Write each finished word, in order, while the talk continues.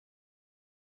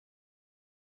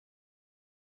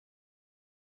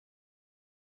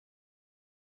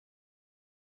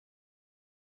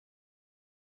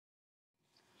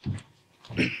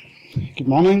Good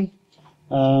morning.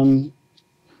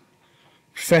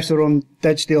 Professor Owen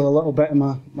did steal a little bit of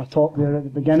my talk there at the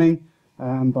beginning,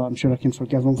 but I'm sure I can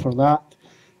forgive him for that.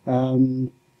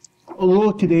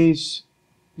 Although today's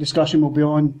discussion will be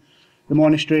on the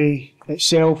monastery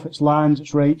itself, its lands,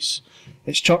 its rights,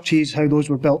 its churches, how those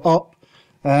were built up,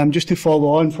 just to follow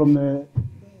on from the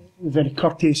very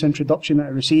courteous introduction that I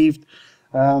received,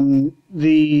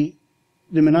 the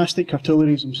monastic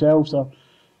cartularies themselves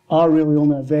are really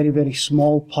only a very, very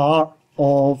small part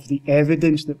of the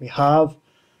evidence that we have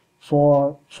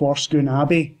for Scone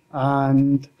Abbey.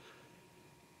 And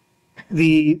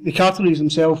the cartularies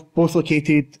themselves, both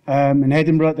located in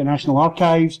Edinburgh at the National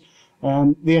Archives,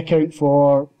 they account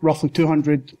for roughly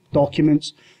 200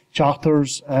 documents,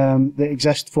 charters that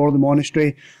exist for the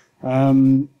monastery.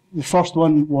 The first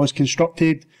one was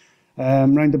constructed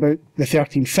round about the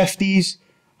 1350s,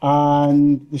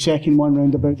 and the second one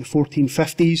round about the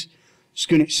 1450s.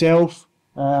 Scone itself,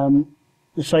 the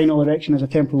final erection as a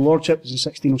temporal lordship is in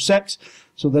 1606,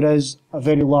 so there is a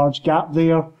very large gap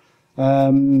there.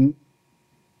 And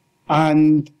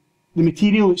the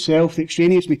material itself, the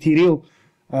extraneous material,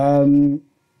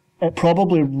 it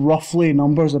probably roughly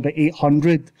numbers about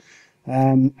 800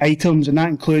 items, and that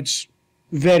includes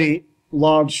very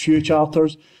large few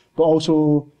charters, but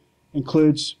also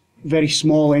includes very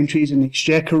small entries in the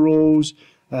exchequer rolls,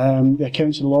 the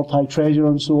accounts of the Lord High Treasurer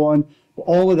and so on. But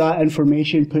all of that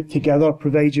information put together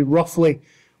provides you roughly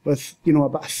with,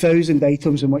 about 1,000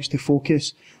 items in which to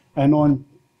focus in on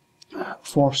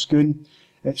for Scone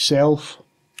itself.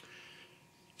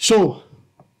 So,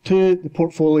 to the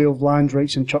portfolio of lands,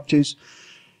 rights and churches.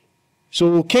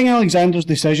 So, King Alexander's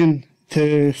decision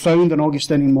to found an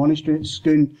Augustinian monastery at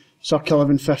Scone circa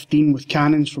 1115 with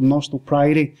canons from Nostell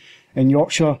Priory in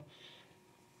Yorkshire.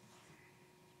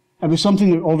 It was something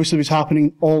that obviously was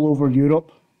happening all over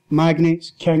Europe.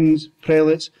 Magnates, kings,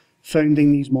 prelates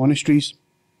founding these monasteries,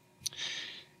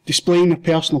 displaying their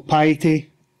personal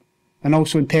piety and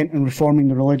also intent on reforming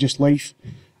the religious life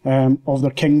of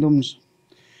their kingdoms.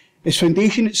 His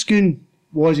foundation at Scone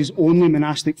was his only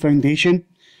monastic foundation,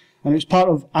 and it was part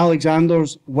of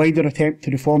Alexander's wider attempt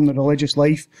to reform the religious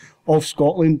life of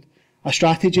Scotland, a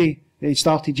strategy that he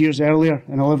started years earlier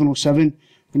in 1107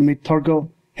 when he made Turgot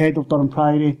head of Durham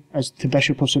Priory as to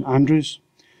Bishop of St Andrews.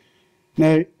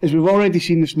 Now, as we've already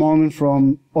seen this morning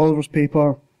from Oliver's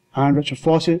paper and Richard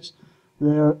Fawcett's,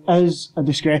 there is a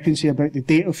discrepancy about the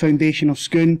date of foundation of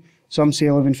Scone. Some say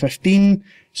 1115,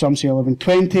 some say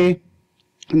 1120,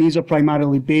 and these are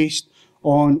primarily based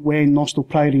on when Nostell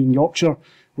Priory in Yorkshire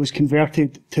was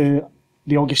converted to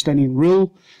the Augustinian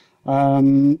rule.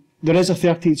 There is a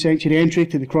 13th century entry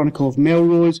to the Chronicle of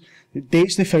Melrose that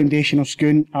dates the foundation of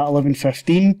Scone at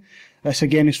 1115. This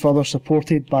again is further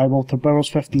supported by Walter Burrell's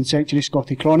 15th century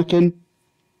Scotty Chronicon.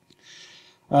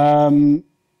 The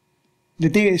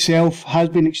date itself has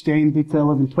been extended to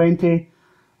 1120,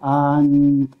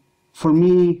 and for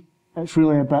me it's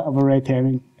really a bit of a red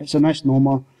herring. It's a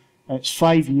misnomer. It's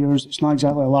 5 years, it's not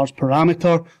exactly a large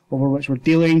parameter over which we're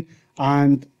dealing,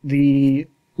 and the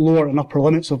lower and upper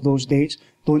limits of those dates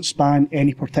don't span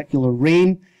any particular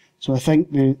reign. So I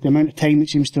think the amount of time that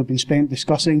seems to have been spent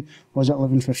discussing was at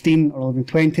 1115 or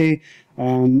 1120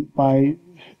 by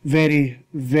very,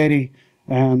 very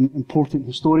important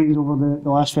historians over the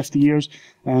last 50 years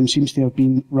seems to have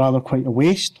been rather quite a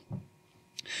waste.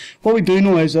 What we do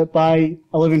know is that by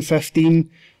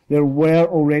 1115 there were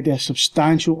already a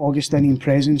substantial Augustinian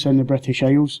presence in the British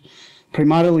Isles,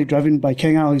 primarily driven by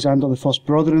King Alexander I's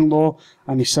brother-in-law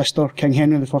and his sister, King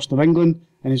Henry I of England,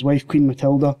 and his wife, Queen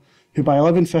Matilda, who by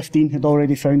 1115 had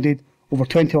already founded over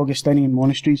 20 Augustinian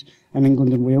monasteries in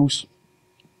England and Wales.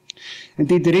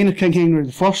 Indeed, the reign of King Henry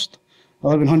I,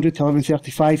 1100 to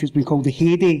 1135, has been called the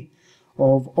heyday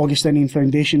of Augustinian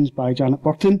foundations by Janet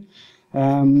Burton.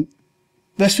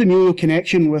 This familial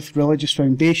connection with religious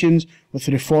foundations, with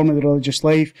the reform of the religious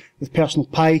life, with personal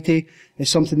piety, is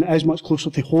something that is much closer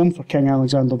to home for King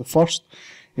Alexander I.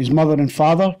 His mother and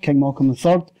father, King Malcolm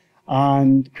III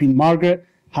and Queen Margaret,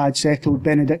 had settled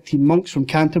Benedictine monks from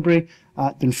Canterbury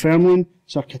at Dunfermline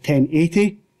circa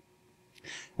 1080.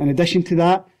 In addition to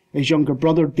that, his younger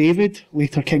brother David,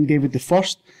 later King David I,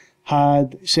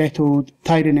 had settled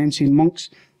Tyrolnensian monks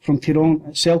from Tyrone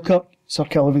at Selkirk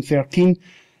circa 1113.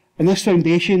 And this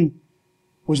foundation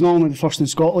was not only the first in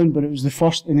Scotland, but it was the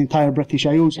first in the entire British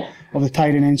Isles of the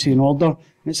Tyrolnensian order. And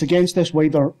it's against this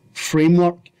wider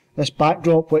framework, this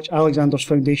backdrop, which Alexander's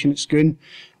foundation at Scone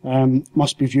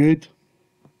must be viewed.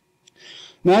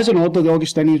 Now, as an order, the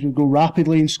Augustinians would grow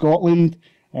rapidly in Scotland,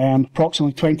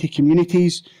 approximately 20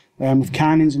 communities of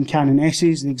canons and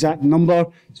canonesses. The exact number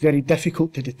is very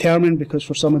difficult to determine because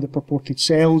for some of the purported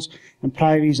cells and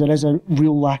priories there is a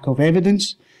real lack of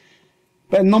evidence.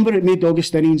 But in number it made the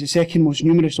Augustinians the second most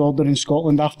numerous order in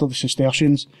Scotland after the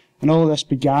Cistercians, and all of this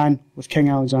began with King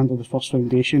Alexander I's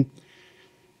foundation.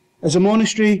 As a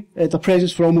monastery, it had a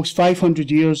presence for almost 500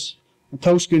 years,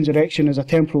 until Scone's erection as a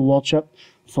temporal lordship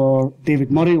for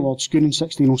David Murray, Lord Scone, in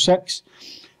 1606.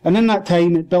 And in that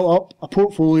time it built up a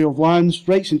portfolio of lands,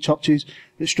 rights and churches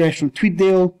that stretched from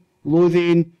Tweeddale,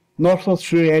 Lothian, northward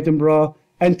through Edinburgh,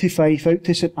 into Fife, out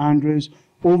to St Andrews,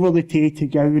 over the Tay to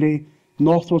Gowrie,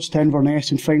 northwards to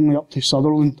Inverness and finally up to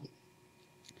Sutherland.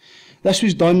 This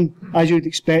was done, as you would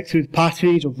expect, through the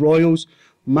patronage of royals,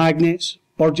 magnates,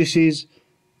 burgesses,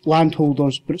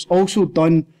 landholders, but it's also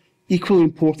done, equally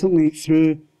importantly,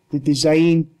 through the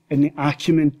design and the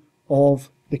acumen of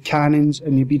the canons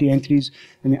and the obedientaries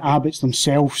and the abbots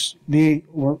themselves. They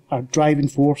were a driving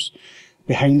force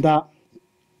behind that.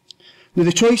 Now,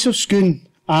 the choice of Scone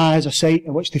as a site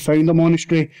at which to found a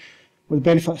monastery, with the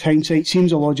benefit of hindsight,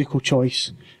 seems a logical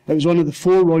choice. It was one of the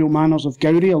 4 royal manors of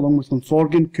Gowrie, along with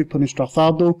Glenforgan, Cooper and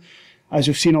Strathardo. As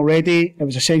we've seen already, it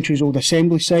was a centuries-old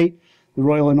assembly site, the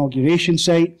royal inauguration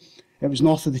site. It was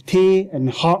north of the Tay, in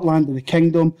the heartland of the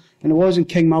kingdom, and it was, in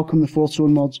King Malcolm IV's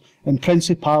own words, in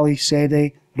Principali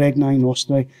Sede Regni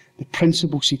Nostri, the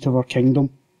principal seat of our kingdom.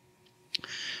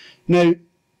 Now,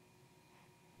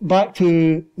 back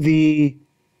to the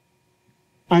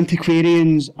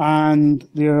antiquarians and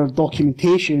their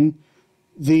documentation,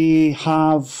 they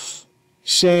have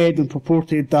said and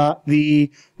purported that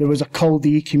there was a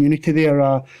Culdee community there,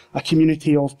 a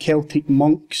community of Celtic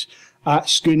monks at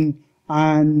Scone,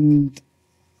 and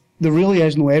there really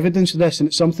is no evidence of this, and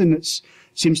it's something that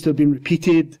seems to have been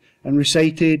repeated and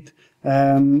recited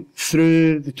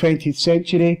through the 20th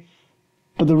century,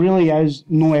 but there really is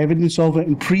no evidence of it.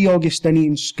 In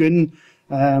pre-Augustinian Scone,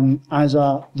 as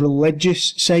a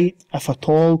religious site, if at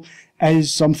all,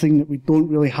 is something that we don't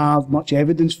really have much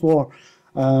evidence for.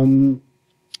 And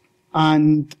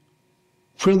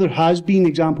where there has been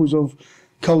examples of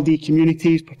Culdee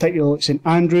communities, particularly at St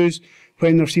Andrews,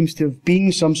 when there seems to have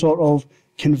been some sort of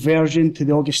conversion to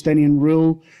the Augustinian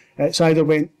rule, it's either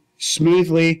went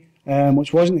smoothly,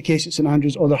 which wasn't the case at St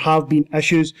Andrews, or there have been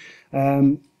issues.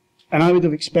 And I would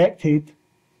have expected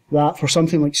that for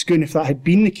something like Scone, if that had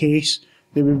been the case,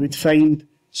 that we would find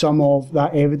some of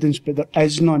that evidence, but there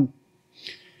is none.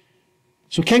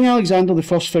 So King Alexander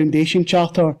I's Foundation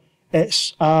Charter,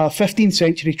 it's a 15th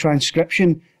century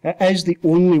transcription. It is the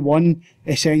only one,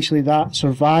 essentially, that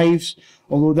survives,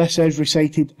 although this is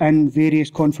recited in various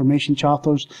confirmation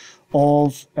charters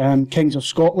of kings of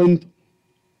Scotland.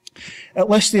 It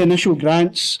lists the initial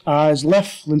grants as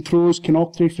Liff, Lintrose,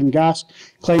 Kinoctry, Fringast,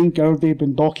 Clyne, Gowrie,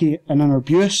 Bundocky and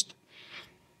Innerbuist.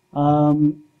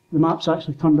 The map's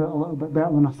actually turned out a little bit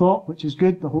better than I thought, which is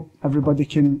good. I hope everybody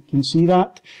can see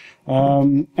that.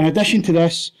 In addition to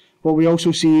this, what we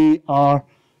also see are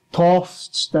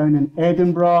tofts down in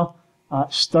Edinburgh,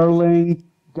 at Stirling,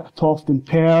 got a toft in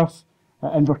Perth,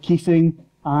 at Inverkeithing,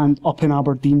 and up in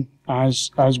Aberdeen as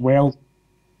well.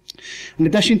 In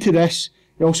addition to this,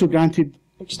 he also granted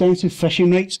extensive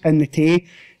fishing rights in the Tay,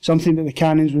 something that the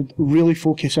canons would really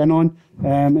focus in on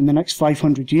in the next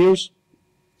 500 years.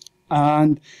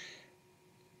 And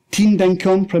teened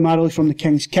income primarily from the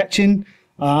King's Kitchen,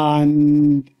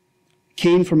 and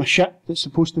came from a ship that's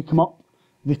supposed to come up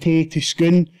the Tay to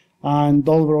Scone, and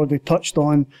Oliver already touched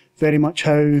on very much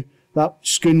how that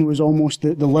Scone was almost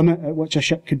the limit at which a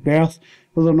ship could berth.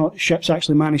 Whether or not ships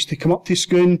actually managed to come up to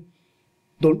Scone,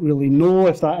 don't really know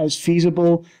if that is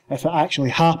feasible, if it actually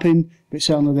happened, but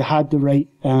certainly they had the right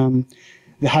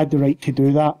to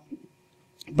do that.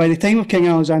 By the time of King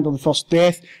Alexander I's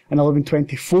death in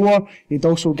 1124, he'd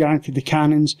also granted the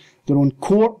canons their own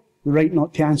court, the right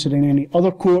not to answer in any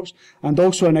other courts, and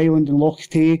also an island in Loch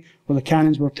Tay where the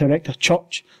canons were to erect a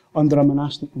church under a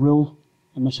monastic rule,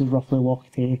 and this is roughly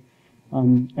Loch Tay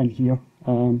in here.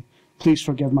 Please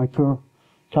forgive my poor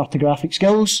cartographic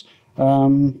skills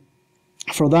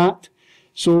for that.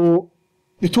 So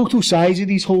the total size of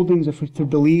these holdings, if we're to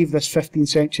believe this 15th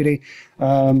century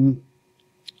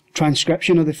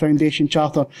transcription of the Foundation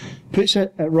Charter, puts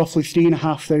it at roughly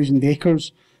 3,500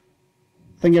 acres.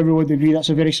 I think everyone would agree that's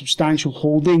a very substantial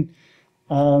holding.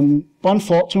 But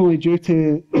unfortunately, due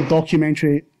to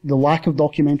the lack of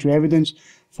documentary evidence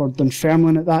for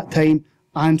Dunfermline at that time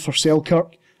and for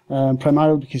Selkirk,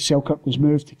 primarily because Selkirk was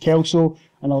moved to Kelso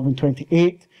in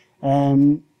 1128,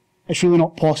 it's really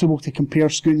not possible to compare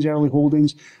Scone's early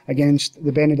holdings against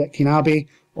the Benedictine Abbey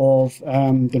of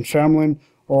Dunfermline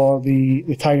or the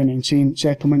Tyrone Ensign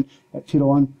settlement at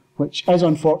Tyrone, which is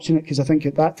unfortunate because I think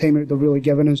at that time it would have really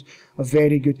given us a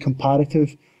very good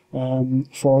comparative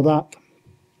for that.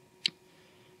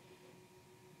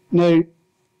 Now,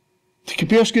 to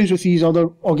compare Scones with these other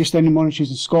Augustinian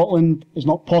monasteries in Scotland is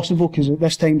not possible because at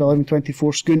this time, the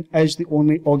 1124, Scone is the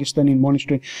only Augustinian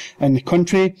monastery in the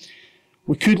country.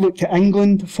 We could look to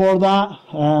England for that,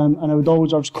 and I would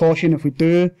always urge caution if we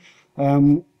do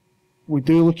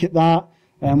look at that.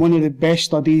 One of the best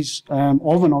studies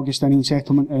of an Augustinian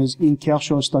settlement is Ian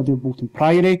Kershaw's study of Bolton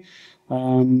Priory,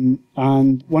 and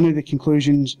one of the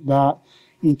conclusions that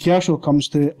Ian Kershaw comes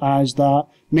to is that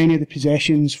many of the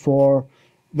possessions for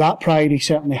that priory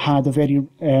certainly had a very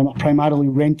primarily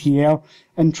rentier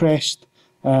interest,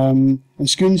 and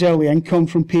Scone's early income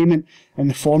from payment in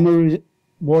the former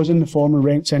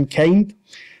rents in kind.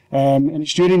 And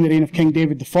it's during the reign of King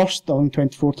David I,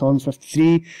 1124 to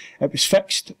 1153, it was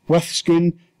fixed with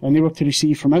Scone, and they were to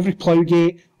receive from every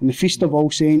ploughgate on the Feast of All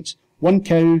Saints 1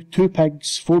 cow, 2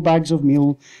 pigs, 4 bags of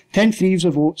meal, 10 threaves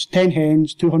of oats, 10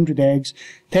 hens, 200 eggs,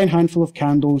 10 handful of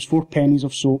candles, 4 pennies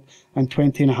of soap, and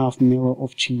 20.5 miller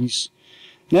of cheese.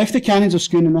 Now, if the canons of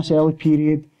Scone in this early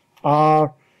period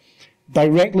are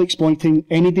directly exploiting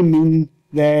any demesne,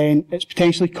 then it's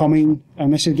potentially coming,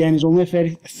 and this again is only a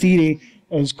theory,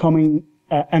 is coming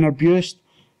Innerbuist,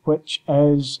 which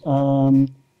is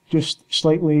just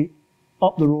slightly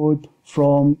up the road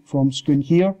from Scone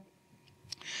here.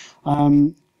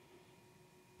 And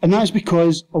that is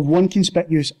because of one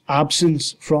conspicuous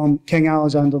absence from King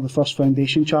Alexander I's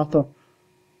Foundation Charter.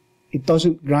 It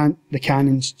doesn't grant the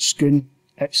canons Scone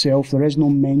itself. There is no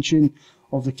mention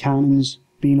of the canons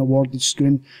being awarded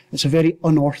Scone. It's a very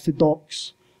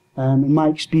unorthodox, in my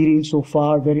experience so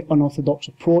far, very unorthodox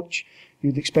approach.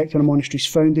 You'd expect when a monastery is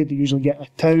founded, they usually get a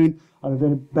town or a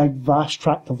very big, vast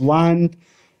tract of land.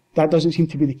 That doesn't seem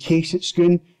to be the case at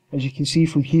Scone. As you can see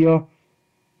from here,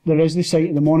 there is the site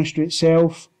of the monastery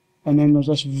itself, and then there's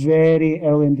this very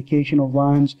early indication of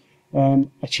lands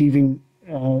achieving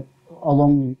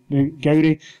along the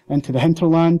Gowrie into the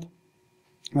hinterland.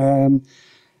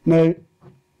 Now,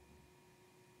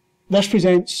 this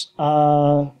presents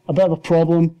a bit of a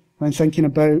problem when thinking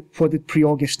about what did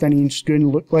pre-Augustinian Scone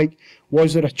look like.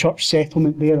 Was there a church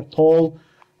settlement there at all?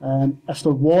 If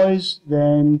there was,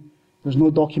 then there's no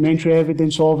documentary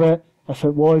evidence of it. If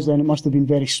it was, then it must have been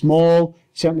very small.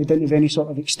 Certainly didn't have any sort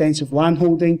of extensive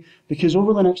landholding, because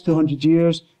over the next 200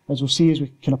 years, as we'll see as we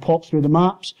kind of pop through the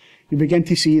maps, you begin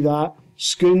to see that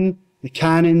Scone, the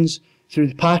canons, through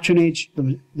the patronage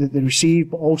that they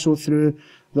receive, but also through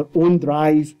their own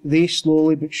drive, they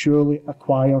slowly but surely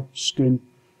acquire Scone.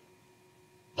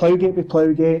 Ploughgate by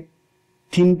ploughgate,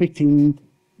 teen by teen,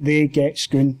 they get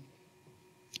Scone.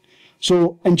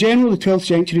 So, in general, the 12th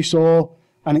century saw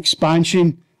an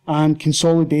expansion and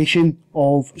consolidation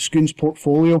of Scone's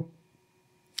portfolio.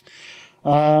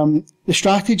 The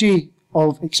strategy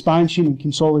of expansion and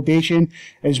consolidation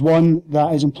is one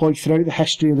that is employed throughout the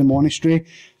history of the monastery.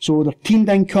 So their teened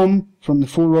income from the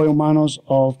 4 royal manors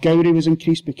of Gowrie was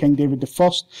increased by King David I.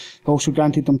 He also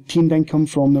granted them teened income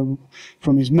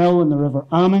from his mill in the River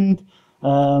Amond.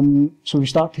 So we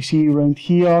start to see around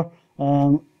here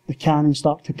the canons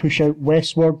start to push out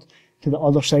westward to the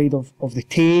other side of the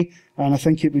Tay, and I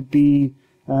think it would be,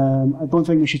 I don't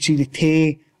think we should see the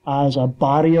Tay as a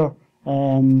barrier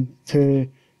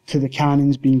to the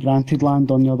canons being granted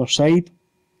land on the other side.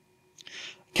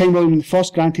 King William I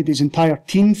granted his entire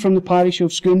teen from the parish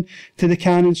of Scone to the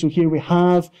canons, so here we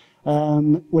have,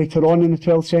 later on in the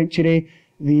 12th century,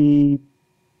 the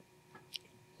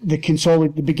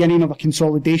beginning of a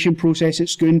consolidation process at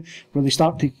Scone, where they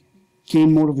start to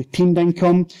gain more of the teened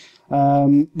income.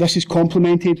 This is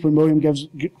complemented when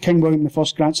King William I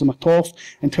grants them a toft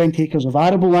and 20 acres of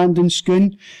arable land in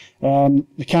Scone.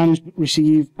 The canons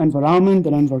receive Inveralmond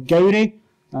and Invergowrie,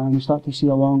 and we start to see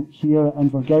along here at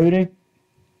Invergowrie.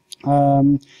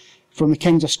 From the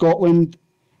Kings of Scotland,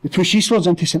 they push eastwards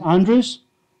into St Andrews.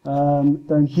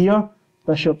 Down here,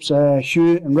 Bishops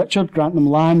Hugh and Richard grant them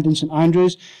land in St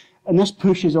Andrews, and this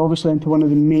pushes obviously into one of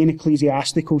the main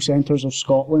ecclesiastical centres of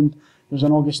Scotland. There's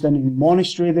an Augustinian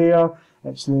monastery there.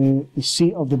 It's the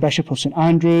seat of the Bishop of St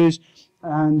Andrews,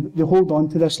 and they hold on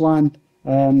to this land,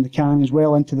 the canons,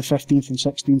 well into the 15th and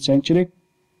 16th century.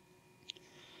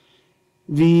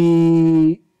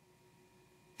 The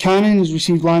canons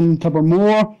received land in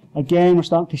Tivermore. Again, we're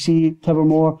starting to see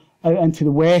Tivermore out into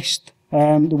the west,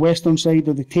 the western side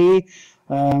of the Tay.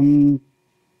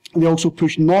 They also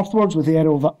pushed northwards with the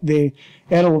Earl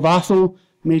of Atholl,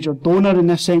 major donor in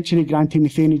this century, granting the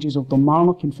thainages of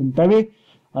Dunmarnock and Fundowie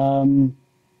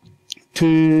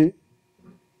to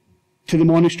to the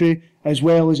monastery, as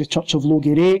well as the Church of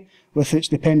Logierate, with its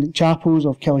dependent chapels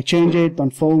of Killychange,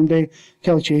 Dunfoldy,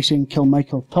 Killychasey and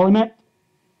Kilmichael of Tullymet,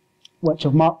 which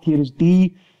I've marked here as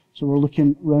D, so we're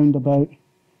looking round about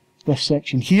this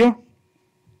section here.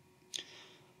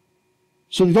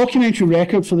 So the documentary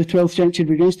record for the 12th century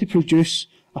begins to produce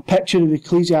a picture of the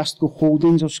ecclesiastical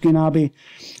holdings of Scone Abbey.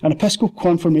 An episcopal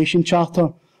confirmation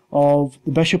charter of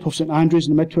the Bishop of St Andrews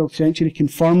in the mid-12th century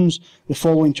confirms the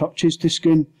following churches to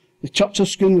Scone: the Church of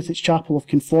Scone with its chapel of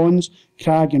Kinfawns,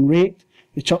 Crag and Rate,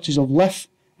 the churches of Lith,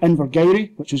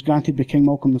 Invergowrie, which was granted by King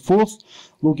Malcolm IV,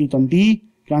 Logie Dundee,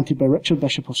 granted by Richard,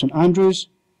 Bishop of St Andrews,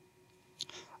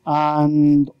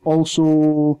 and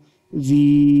also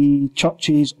the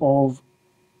churches of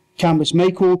Cambus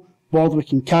Michael,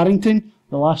 Borthwick and Carrington,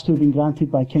 the last two have been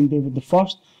granted by King David I.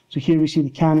 So here we see the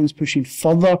canons pushing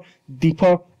further,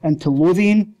 deeper into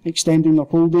Lothian, extending their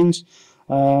holdings.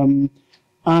 And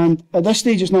at this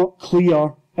stage it's not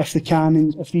clear if the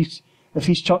canons, if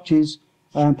these churches,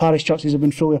 parish churches, have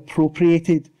been fully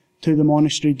appropriated to the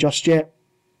monastery just yet.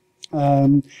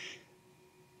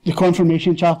 The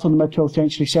confirmation charter in the mid-12th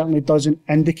century certainly doesn't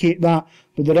indicate that,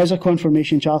 but there is a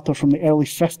confirmation charter from the early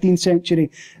 13th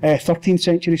century,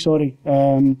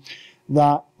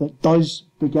 that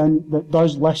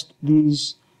does list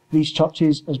these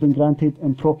churches as being granted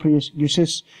improprious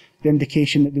usus, the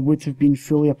indication that they would have been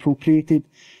fully appropriated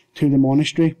to the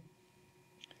monastery.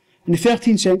 In the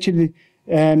 13th century,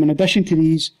 in addition to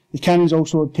these, the canons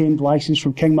also obtained licence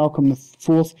from King Malcolm IV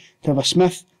to have a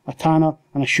smith, a tanner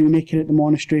and a shoemaker at the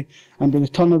monastery, and by the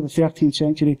turn of the 13th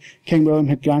century, King William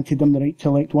had granted them the right to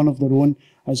elect one of their own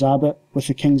as abbot with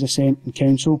the King's assent and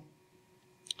council.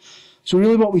 So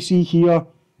really what we see here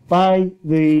by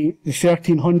the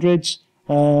 1300s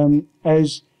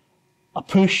is a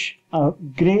push, a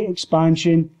great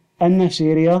expansion in this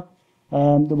area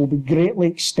that will be greatly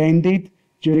extended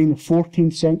during the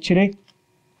 14th century.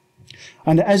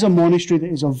 And it is a monastery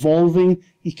that is evolving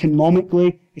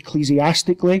economically,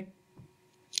 ecclesiastically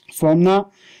from that.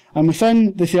 And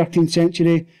within the 13th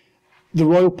century, the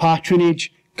royal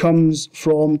patronage comes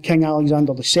from King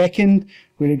Alexander II,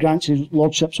 where he grants his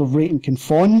lordships of Rate and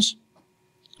Kinfawns,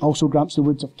 also grants the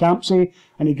woods of Campsie,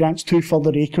 and he grants 2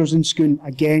 further acres in Scone.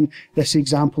 Again, this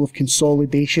example of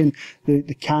consolidation.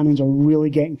 The canons are really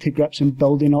getting to grips and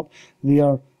building up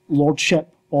their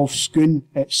lordship of Scone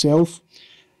itself.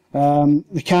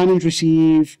 The canons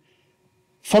receive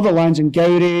further lands in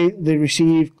Gowrie. They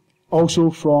receive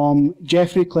also from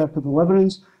Geoffrey, Clerk of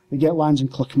Deliverance. They get lands in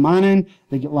Clackmannan.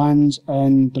 They get lands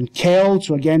in Dunkeld.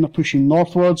 So again, they're pushing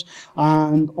northwards,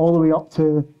 and all the way up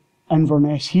to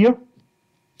Inverness here,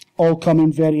 all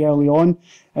coming very early on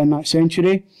in that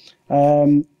century.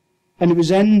 And it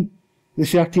was in the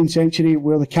 13th century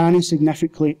where the canons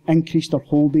significantly increased their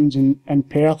holdings in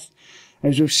Perth.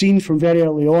 As we've seen from very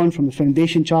early on, from the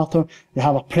Foundation Charter, they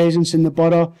have a presence in the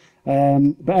borough.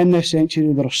 But in this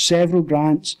century, there are several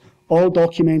grants, all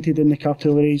documented in the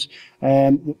cartularies,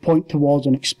 that point towards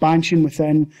an expansion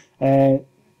within the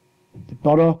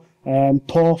borough,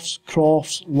 toffs,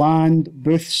 crofts, land,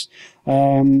 booths,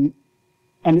 and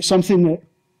it's something that,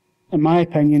 in my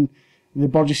opinion, the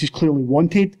Burgesses clearly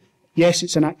wanted. Yes,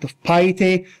 it's an act of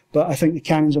piety, but I think the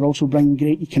canons are also bringing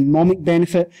great economic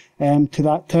benefit to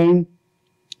that town,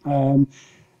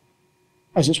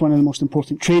 as it's one of the most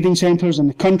important trading centres in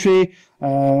the country.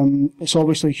 It's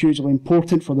obviously hugely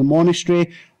important for the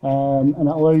monastery, and it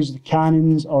allows the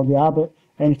canons or the abbot,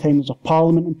 anytime there's a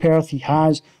parliament in Perth, he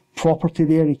has property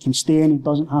there, he can stay in, he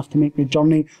doesn't have to make the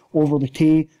journey over the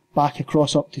Tay back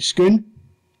across up to Scone.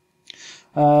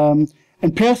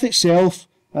 In Perth itself,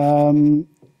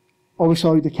 obviously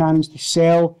allowed the canons to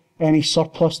sell any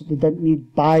surplus that they didn't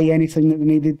need, buy anything that they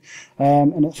needed,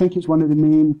 and I think it's one of the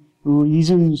main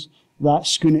reasons that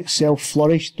Scone itself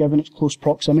flourished, given its close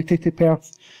proximity to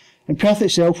Perth. And Perth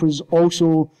itself was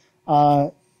also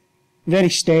a very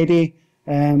steady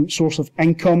source of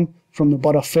income from the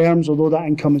borough firms, although that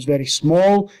income is very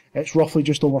small. It's roughly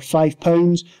just over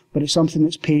 £5, but it's something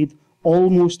that's paid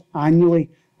almost annually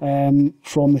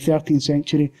from the 13th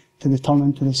century to the turn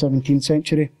into the 17th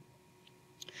century.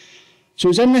 So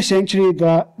it's in this century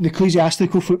that the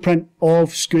ecclesiastical footprint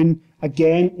of Scone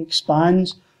again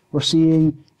expands. We're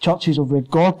seeing churches of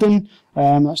Redgordon,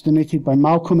 that's donated by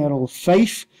Malcolm, Earl of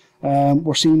Fife.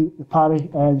 We're seeing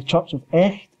the Church of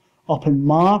Echt up in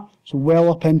Mar, so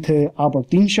well up into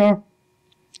Aberdeenshire.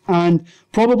 And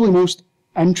probably most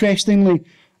interestingly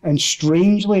and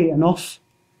strangely enough,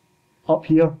 up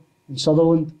here in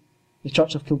Sutherland, the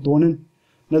Church of Kildonan.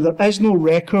 Now, there is no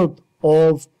record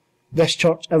of this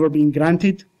church ever being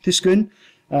granted to Scone.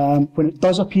 When it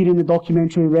does appear in the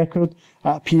documentary record, it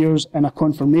appears in a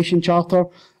confirmation charter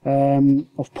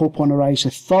of Pope Honorius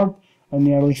III in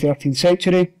the early 13th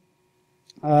century.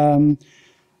 And,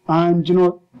 you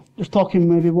know, they're talking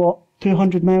maybe,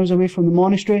 200 miles away from the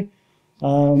monastery.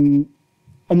 And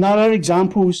there are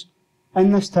examples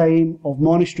in this time of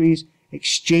monasteries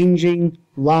exchanging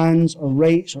lands or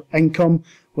rights or income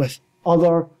with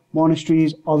other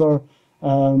monasteries, other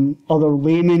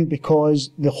laymen, because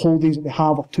the holdings that they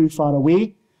have are too far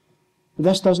away. But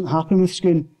this doesn't happen with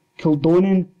Scone.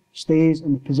 Kildonan stays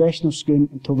in the possession of Scone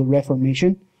until the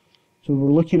Reformation. So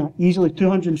we're looking at easily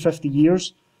 250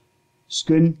 years.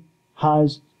 Scone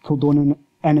has Kildonan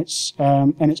in its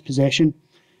possession.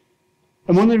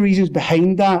 And one of the reasons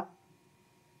behind that,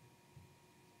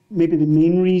 maybe the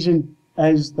main reason,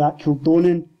 is that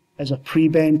Kildonan is a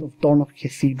prebend of Dornoch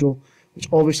Cathedral, which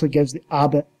obviously gives the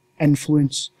abbot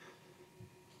influence,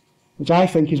 which I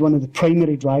think is one of the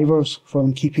primary drivers for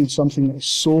them keeping something that is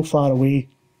so far away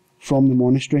from the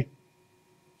monastery.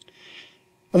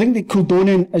 I think that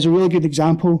Kildonan is a really good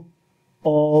example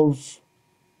of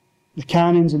the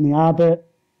canons and the abbot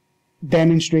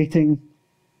demonstrating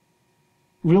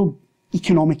real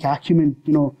economic acumen,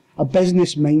 you know, a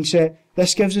business mindset.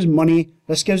 This gives us money,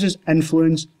 this gives us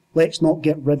influence, let's not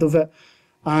get rid of it.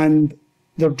 And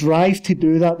their drive to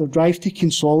do that, their drive to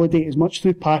consolidate as much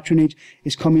through patronage,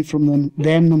 is coming from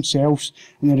them themselves.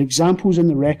 And there are examples in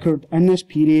the record in this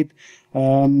period.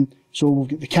 So we've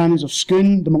got the canons of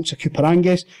Scone, the monks of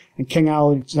Couperanges, and King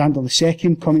Alexander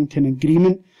II coming to an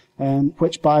agreement,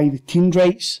 which by the Teind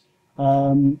rights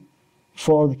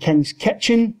for the King's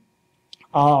Kitchen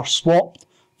are swapped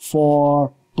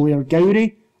for Blair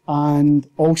Gowrie, and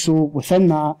also within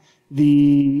that,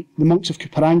 the monks of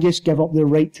Couperanges give up their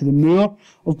right to the moor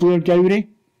of Blair Gowrie.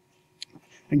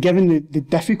 And given the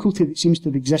difficulty that seems to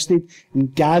have existed in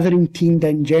gathering Teind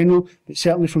in general, but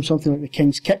certainly from something like the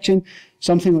King's Kitchen,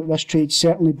 something like this trade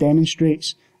certainly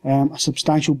demonstrates a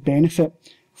substantial benefit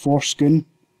for Scone.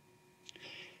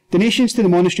 Donations to the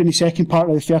monastery in the second part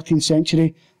of the 13th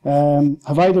century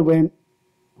have either went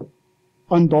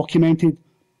undocumented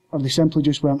or they simply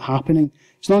just weren't happening.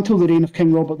 It's not until the reign of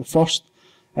King Robert I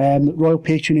that royal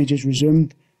patronage is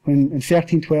resumed, when in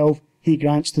 1312 he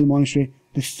grants to the monastery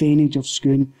the thainage of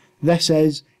Scone. This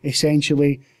is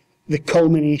essentially the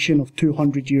culmination of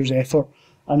 200 years' effort.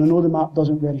 And I know the map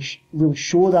doesn't really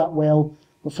show that well,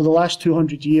 but for the last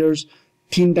 200 years,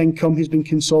 Teind income has been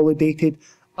consolidated,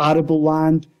 arable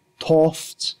land,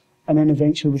 tofts, and then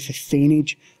eventually with the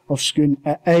thainage of Scone.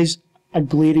 It is a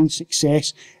glaring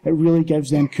success. It really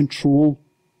gives them control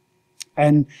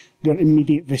in their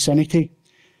immediate vicinity.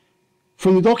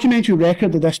 From the documentary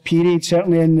record of this period,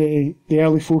 certainly in the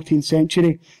early 14th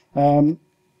century, under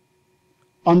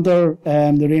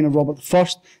the reign of Robert I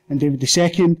and David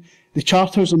II, the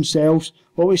charters themselves,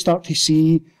 what we start to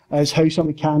see is how some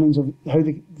of the canons, how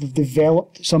they've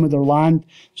developed some of their land.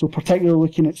 So particularly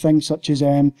looking at things such as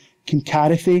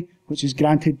Kincarithy, which is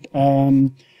granted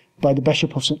by the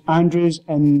Bishop of St Andrews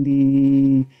in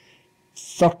the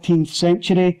 13th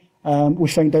century. We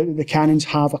find out that the canons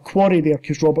have a quarry there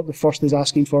because Robert I is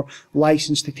asking for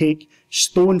licence to take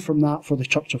stone from that for the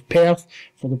Church of Perth,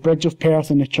 for the Bridge of Perth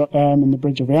and the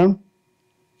Bridge of Erne.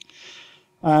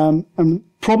 And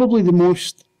probably the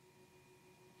most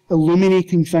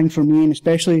illuminating thing for me, and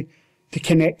especially to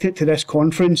connect it to this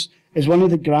conference, is one of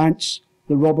the grants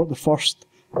that Robert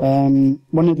I,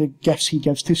 one of the gifts he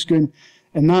gives to Scone,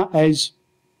 and that is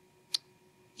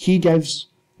he gives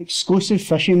exclusive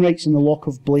fishing rights in the Loch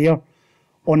of Blair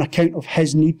on account of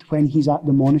his need when he's at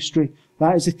the monastery.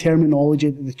 That is the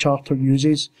terminology that the charter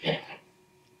uses.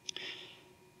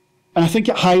 And I think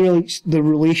it highlights the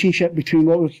relationship between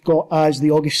what we've got as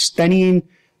the Augustinian,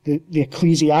 the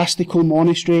ecclesiastical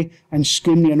monastery, and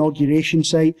Scone, the inauguration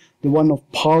site, the one of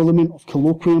Parliament, of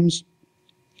colloquiums.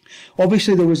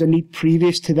 Obviously there was a need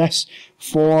previous to this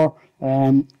for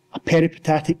a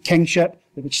peripatetic kingship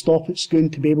that would stop at Scone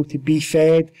to be able to be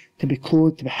fed, to be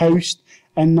clothed, to be housed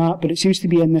in that. But it seems to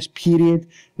be in this period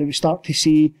that we start to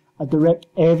see a direct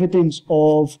evidence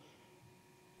of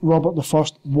Robert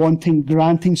I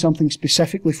granting something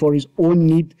specifically for his own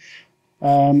need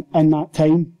in that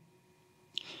time.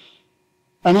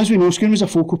 And as we know, Scone was a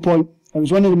focal point. It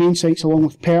was one of the main sites along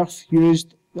with Perth,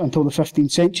 used until the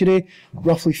 15th century,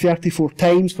 roughly 34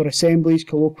 times for assemblies,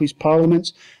 colloquies,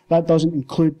 parliaments. That doesn't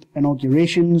include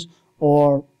inaugurations,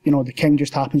 or, you know, the king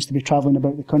just happens to be travelling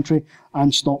about the country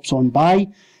and stops on by.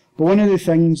 But one of the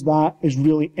things that is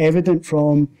really evident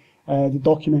from the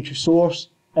documentary source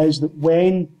is that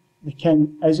when the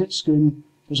king is at Scone,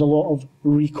 there's a lot of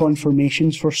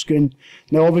reconfirmations for Scone.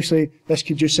 Now, obviously, this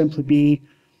could just simply be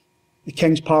the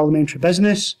King's parliamentary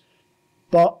business.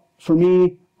 But for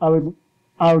me, I would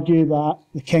argue that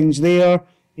the King's there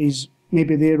is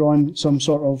maybe there on some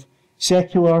sort of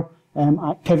secular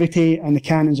activity, and the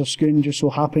Canons of Scone just so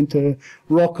happen to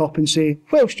rock up and say,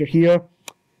 whilst you're here,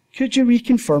 could you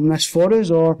reconfirm this for us,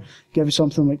 or give us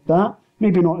something like that?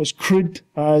 Maybe not as crude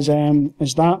as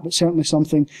that, but certainly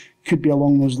something could be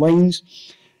along those lines.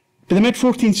 By the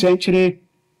mid-14th century,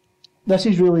 this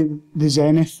is really the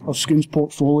zenith of Scone's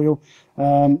portfolio.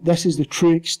 This is the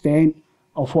true extent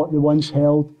of what they once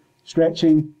held,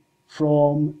 stretching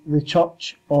from the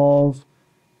church of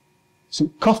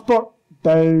St Cuthbert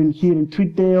down here in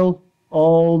Tweeddale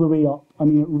all the way up. I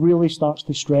mean, it really starts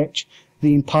to stretch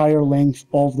the entire length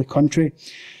of the country.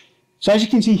 So as you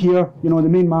can see here, the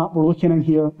main map we're looking in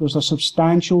here, there's a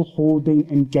substantial holding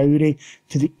in Gowrie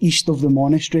to the east of the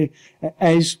monastery. It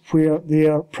is where they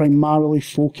are primarily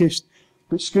focused.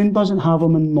 But Scone doesn't have a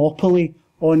monopoly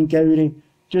on Gowrie.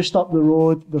 Just up the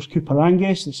road, there's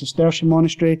Cooperangus, the Cistercian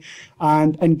monastery,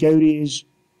 and in Gowrie is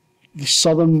the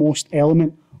southernmost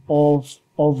element of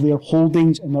their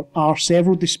holdings, and there are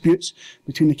several disputes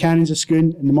between the Canons of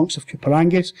Scone and the monks of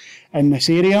Cooperangus in this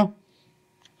area.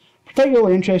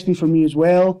 Particularly interesting for me as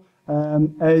well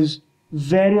is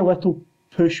very little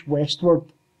push westward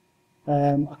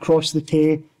across the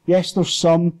Tay. Yes, there's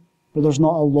some, but there's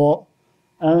not a lot.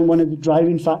 And one of the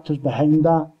driving factors behind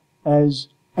that is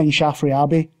in Shaftesbury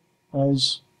Abbey,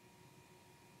 is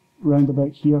round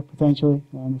about here potentially,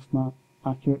 if my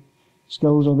accurate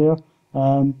skills are there.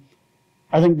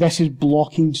 I think this is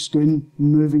blocking Scone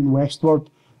moving westward.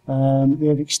 They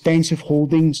have extensive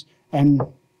holdings in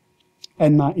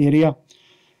that area.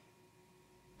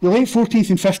 The late 14th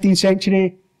and 15th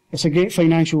century, it's a great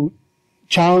financial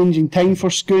challenging time for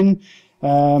Scone.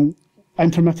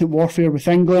 Intermittent warfare with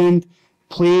England,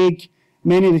 plague.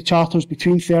 Many of the charters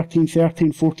between 1330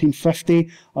 and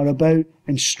 1450 are about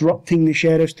instructing the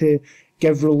sheriffs to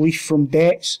give relief from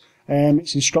debts.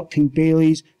 It's instructing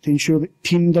bailies to ensure that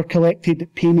teams are collected,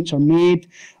 that payments are made,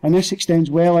 and this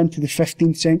extends well into the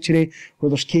 15th century,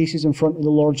 where there's cases in front of the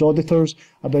Lord's Auditors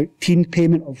about teen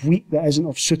payment of wheat that isn't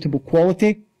of suitable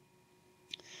quality.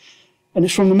 And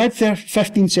it's from the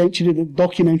mid-15th century that the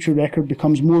documentary record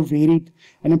becomes more varied,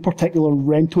 and in particular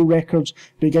rental records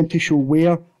begin to show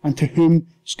where and to whom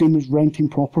Scone was renting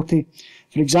property.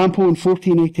 For example, in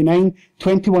 1489,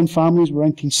 21 families were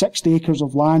renting 60 acres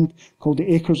of land called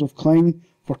the Acres of Clyne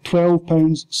for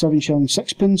 £12, 7 shillings,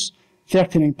 6pence,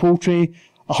 39 poultry,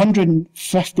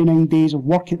 159 days of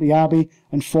work at the Abbey,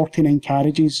 and 49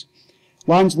 carriages.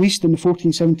 Lands leased in the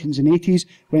 1470s and 80s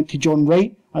went to John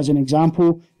Wright, as an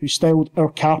example, who styled our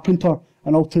carpenter,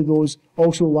 and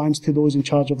also lands to those in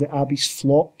charge of the Abbey's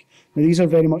flock. Now, these are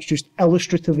very much just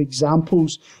illustrative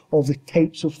examples of the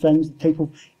types of things, the type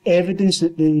of evidence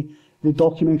that the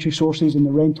documentary sources and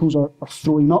the rentals are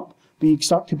throwing up. But you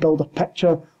start to build a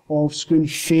picture of Scone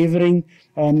favouring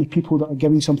the people that are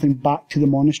giving something back to the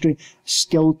monastery,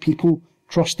 skilled people,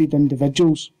 trusted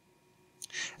individuals.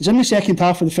 It's in the second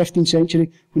half of the 15th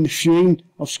century when the feuing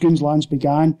of Scone's lands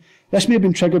began. This may have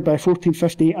been triggered by a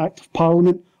 1458 Act of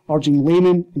Parliament urging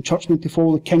laymen and churchmen to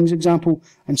follow the King's example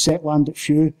and set land at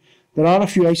few. There are a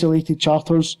few isolated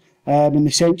charters in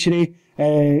this century,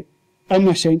 and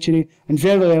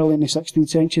very early in the 16th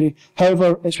century.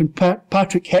 However, it's when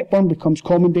Patrick Hepburn becomes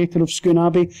commendator of Scone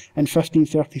Abbey in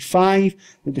 1535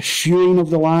 that the feuing of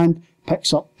the land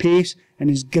picks up pace and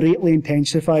is greatly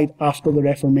intensified after the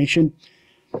Reformation.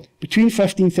 Between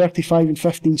 1535 and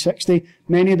 1560,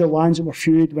 many of the lands that were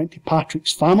feuded went to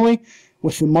Patrick's family,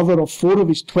 with the mother of 4 of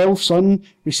his 12 sons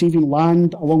receiving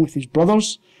land along with his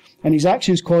brothers, and his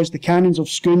actions caused the Canons of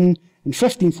Scone in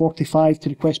 1545 to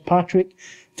request Patrick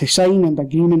to sign an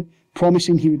agreement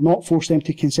promising he would not force them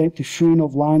to consent to feuing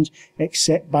of lands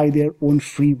except by their own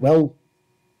free will.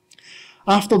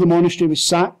 After the monastery was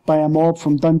sacked by a mob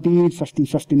from Dundee in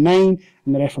 1559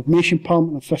 and the Reformation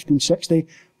Parliament of 1560,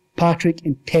 Patrick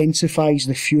intensifies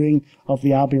the feuing of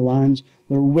the Abbey lands.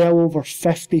 There are well over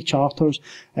 50 charters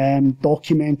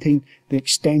documenting the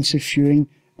extensive feuing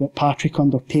that Patrick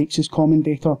undertakes as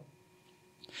commendator.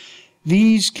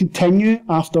 These continue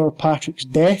after Patrick's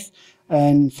death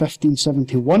in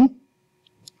 1571,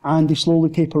 and they slowly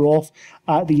taper off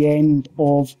at the end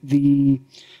of the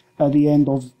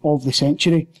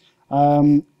century.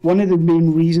 One of the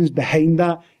main reasons behind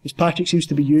that is Patrick seems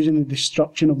to be using the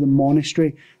destruction of the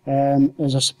monastery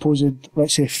as a supposed,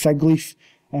 let's say, fig leaf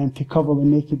to cover the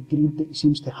naked greed that he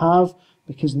seems to have,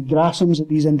 because the grassums that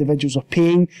these individuals are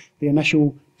paying, the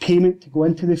initial payment to go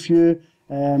into the feud,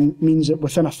 means that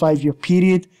within a 5-year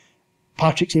period,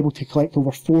 Patrick's able to collect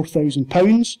over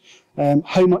 £4,000.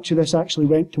 How much of this actually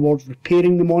went towards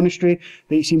repairing the monastery,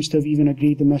 that he seems to have even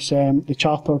agreed in this, the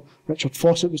charter Richard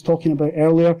Fawcett was talking about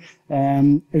earlier,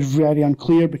 is very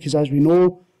unclear, because as we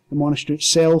know, the monastery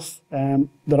itself,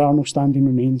 there are no standing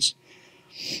remains.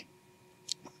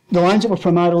 The lands that were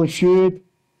primarily feud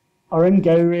are in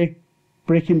Gowrie,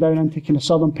 breaking down into kind of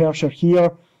southern Perthshire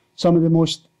here. Some of the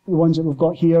ones that we've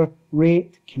got here,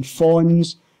 Rate,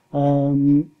 Kinfawns,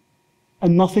 and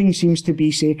nothing seems to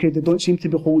be sacred. They don't seem to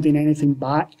be holding anything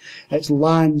back. It's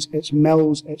lands, it's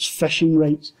mills, it's fishing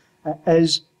rights. It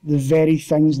is the very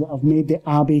things that have made the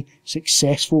Abbey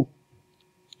successful.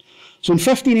 So in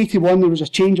 1581 there was a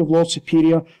change of Lord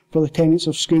Superior for the tenants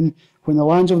of Scone, when the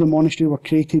lands of the monastery were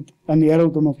created in the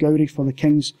earldom of Gowrie for the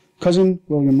king's cousin,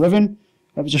 William Riven.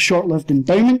 It was a short-lived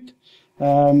endowment.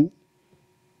 3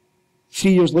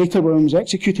 years later, William was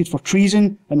executed for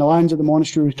treason, and the lands of the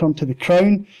monastery returned to the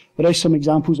crown. There is some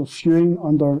examples of feuing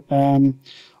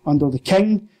under the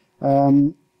king. But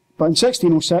in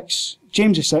 1606,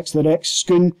 James VI erects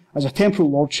Scone as a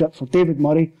temporal lordship for David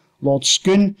Murray, Lord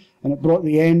Scone, and it brought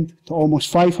the end to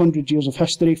almost 500 years of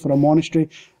history for a monastery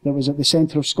that was at the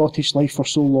centre of Scottish life for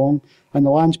so long, and the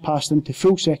lands passed into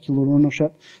full secular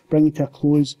ownership, bringing to a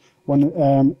close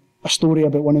a story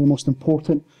about one of the most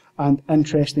important and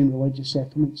interesting religious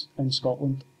settlements in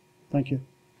Scotland. Thank you.